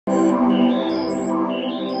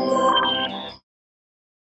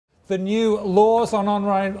the new laws on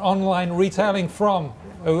online retailing from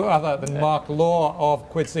who other than Mark Law of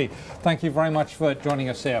Quidsi. Thank you very much for joining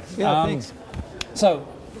us here. Yeah, thanks. So,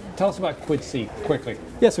 tell us about Quidsi quickly.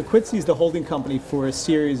 Yeah, so Quidsi is the holding company for a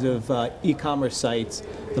series of e-commerce sites.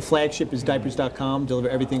 The flagship is Diapers.com, deliver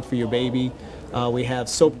everything for your baby. We have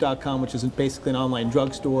Soap.com, which is basically an online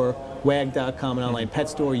drugstore, Wag.com, an online pet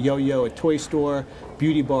store, Yo-Yo, a toy store,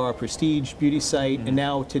 Beauty Bar, a prestige beauty site, and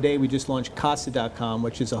now today we just launched Casa.com,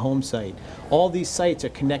 which is a home site. All these sites are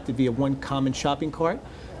connected via one common shopping cart,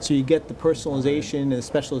 so you get the personalization and the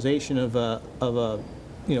specialization of a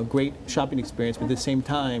great shopping experience, but at the same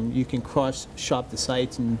time you can cross-shop the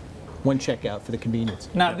sites and one checkout for the convenience.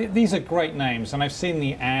 Now, these are great names, and I've seen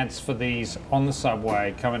the ads for these on the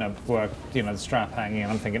subway coming up work, the strap hanging,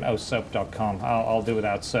 and I'm thinking, oh, soap.com, I'll do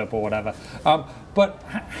without soap or whatever. But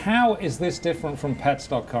how is this different from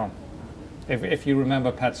pets.com? If you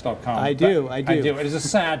remember pets.com. I do. It is a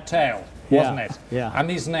sad tale, wasn't it? Yeah. And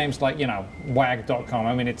these names like, wag.com,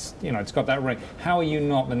 I mean, it's got that ring. How are you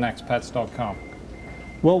not the next pets.com?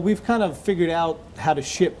 Well, we've kind of figured out how to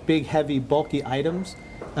ship big, heavy, bulky items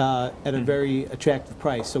at a very attractive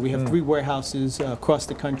price. So we have 3 warehouses across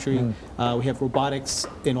the country. We have robotics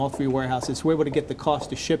in all 3 warehouses. We're able to get the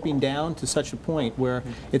cost of shipping down to such a point where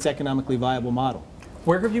it's economically viable model.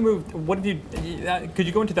 Where have you moved? What have you? Could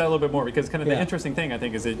you go into that a little bit more? Because kind of the interesting thing I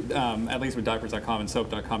think is that at least with Diapers.com and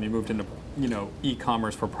Soap.com, you moved into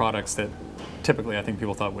e-commerce for products that typically I think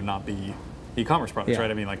people thought would not be e-commerce products,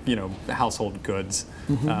 right? I mean, like household goods,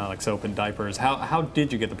 like soap and diapers. How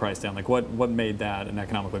did you get the price down? Like, what made that an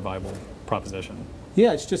economically viable proposition?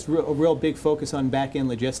 Yeah, it's just a real big focus on back-end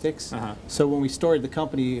logistics. So when we started the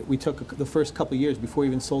company, we took the first couple of years before we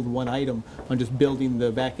even sold one item on just building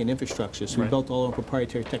the back-end infrastructure. So we built all our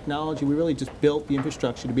proprietary technology. We really just built the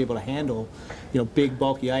infrastructure to be able to handle, big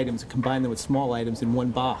bulky items and combine them with small items in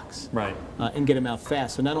one box, and get them out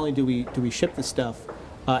fast. So not only do we ship the stuff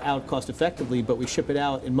out cost effectively, but we ship it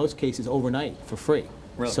out in most cases overnight for free.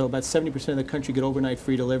 Really? So about 70% of the country get overnight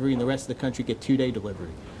free delivery, and the rest of the country get 2-day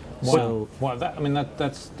delivery. Wow. Wow,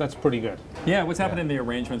 that's pretty good. Yeah, what's happened in the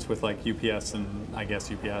arrangements with like UPS and I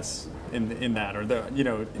guess UPS in that, or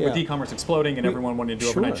with e-commerce exploding and everyone wanting to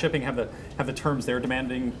do overnight shipping, have the terms they're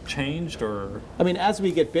demanding changed, or? I mean, as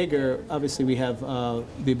we get bigger, obviously we have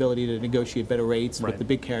the ability to negotiate better rates with the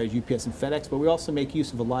big carriers, UPS and FedEx, but we also make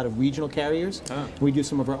use of a lot of regional carriers. We do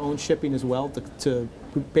some of our own shipping as well to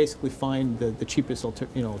basically find the cheapest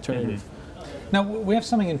alternative. Now, we have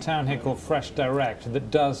something in town here called Fresh Direct that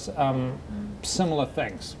does similar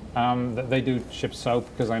things. They do ship soap,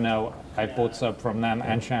 because I know I bought soap from them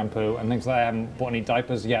and shampoo and things like that. I haven't bought any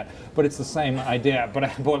diapers yet, but it's the same idea. But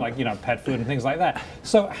I bought pet food and things like that.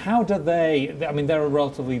 So how do they, I mean, they're a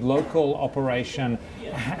relatively local operation.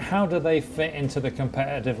 How do they fit into the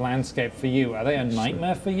competitive landscape for you? Are they a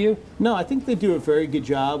nightmare for you? No, I think they do a very good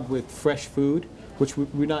job with fresh food, which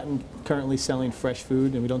we're not currently selling fresh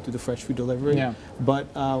food, and we don't do the fresh food delivery. But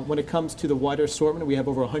when it comes to the wider assortment, we have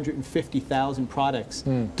over 150,000 products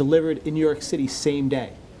delivered in New York City same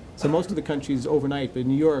day. So most of the country is overnight, but in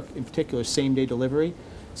New York in particular, same day delivery.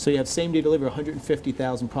 So you have same day delivery,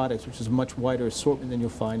 150,000 products, which is a much wider assortment than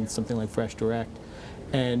you'll find in something like Fresh Direct.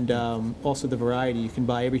 And also the variety. You can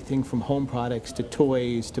buy everything from home products to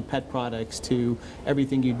toys to pet products to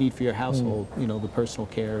everything you need for your household, the personal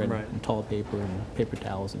care and toilet paper and paper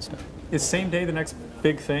towels and stuff. Is same day the next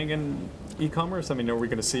big thing in e-commerce? I mean, are we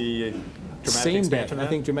going to see a dramatic expansion of that? I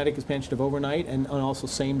think dramatic expansion of overnight and also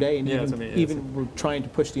same day, and even we're trying to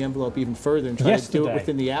push the envelope even further and try to do it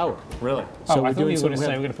within the hour. Really? So I thought you were going to say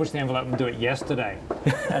we're going to push the envelope and do it yesterday,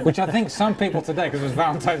 which I think some people today, because it was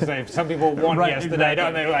Valentine's Day, some people want yesterday,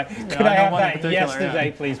 don't they? Like, could I have that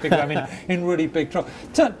yesterday, please? Because I'm in really big trouble.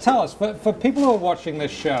 Tell us, for people who are watching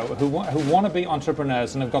this show who want to be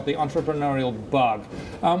entrepreneurs and have got the entrepreneurial bug,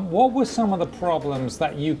 what were some of the problems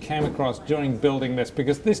that you came across during building this?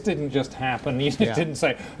 Because this didn't just happen. You just didn't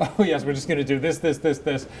say, oh yes, we're just going to do this,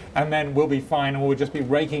 and then we'll be fine, and we'll just be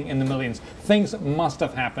raking in the millions. Things must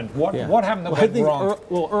have happened. What happened that went wrong?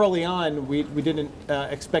 Well, early on, we didn't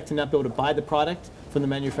expect to not be able to buy the product from the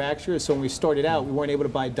manufacturer. So when we started out, we weren't able to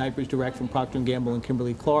buy diapers direct from Procter & Gamble and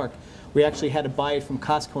Kimberly-Clark. We actually had to buy it from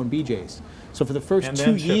Costco and BJ's. So for the first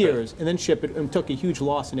 2 years, and then ship it, and took a huge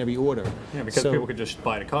loss in every order. Yeah, because people could just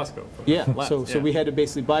buy it at Costco. So we had to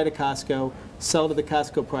basically buy it at Costco, sell it at the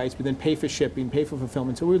Costco price, but then pay for shipping, pay for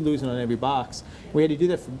fulfillment. So we were losing on every box. We had to do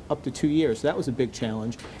that for up to 2 years. So that was a big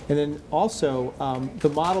challenge. And then also, the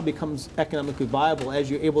model becomes economically viable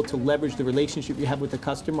as you're able to leverage the relationship you have with the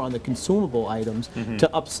customer on the consumable items to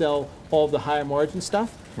upsell all the higher margin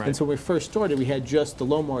stuff. Right. And so when we first started, we had just the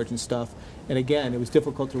low margin stuff. And again, it was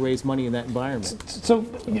difficult to raise money in that environment. So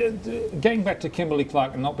getting back to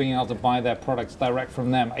Kimberly-Clark and not being able to buy their products direct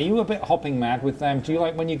from them, are you a bit hopping mad with them? Do you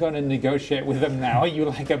like when you go to negotiate with them now, are you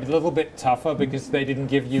like a little bit tougher because they didn't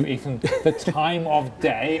give you even the time of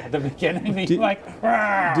day at the beginning? Are you like,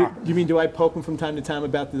 you mean, do I poke them from time to time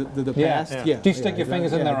about the past? Yeah. Do you stick your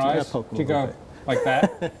fingers in their eyes? Do you go like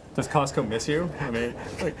that? Does Costco miss you? I mean,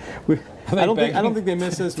 I don't think they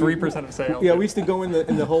miss us. 3% of sales. Yeah, we used to go in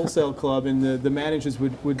the wholesale club, and the managers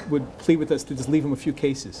would plead with us to just leave them a few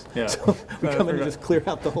cases. Yeah. So we come in and just clear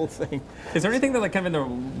out the whole thing. Is there anything that, like, kind of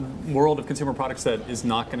in the world of consumer products that is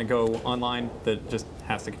not going to go online, that just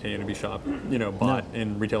has to continue to be shopped, bought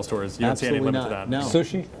in retail stores? You don't see any limit to that? No.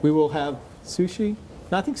 Sushi? We will have sushi.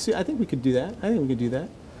 No, I think we could do that. I think we could do that.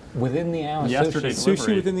 Within the hour. Yesterday delivery.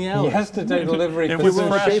 Sushi within the hour. Yesterday delivery. It was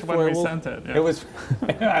fresh when we sent it. Yeah. It was.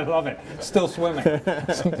 I love it. Still swimming.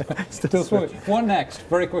 Still swimming. What next?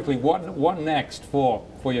 Very quickly. What next for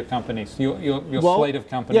your companies? Your slate of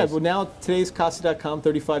companies. Yeah. Well, now today's Casa.com,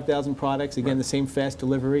 35,000 products. Again, the same fast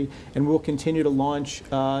delivery, and we'll continue to launch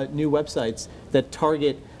new websites that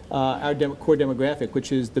target our core demographic,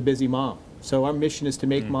 which is the busy mom. So our mission is to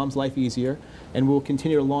make mom's life easier, and we'll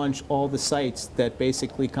continue to launch all the sites that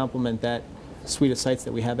basically complement that suite of sites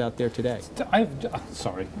that we have out there today.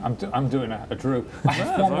 Sorry, I'm doing a Drew. I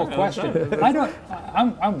have one more question. I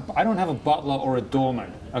don't have a butler or a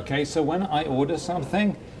doorman. Okay, so when I order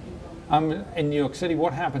something, I'm in New York City.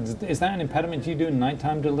 What happens? Is that an impediment? Do you do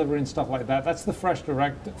nighttime delivery and stuff like that? That's the Fresh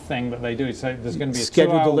Direct thing that they do. So there's going to be a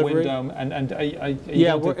scheduled 2-hour delivery window,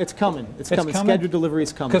 yeah, it's coming. It's coming. Scheduled delivery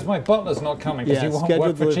is coming. Because my butler's not coming because he won't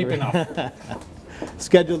work for cheap enough.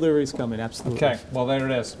 Scheduled delivery is coming. Absolutely. Okay. Well, there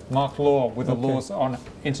it is. Mark Law with the laws on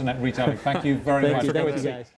internet retailing. Thank you very much. Thank you guys.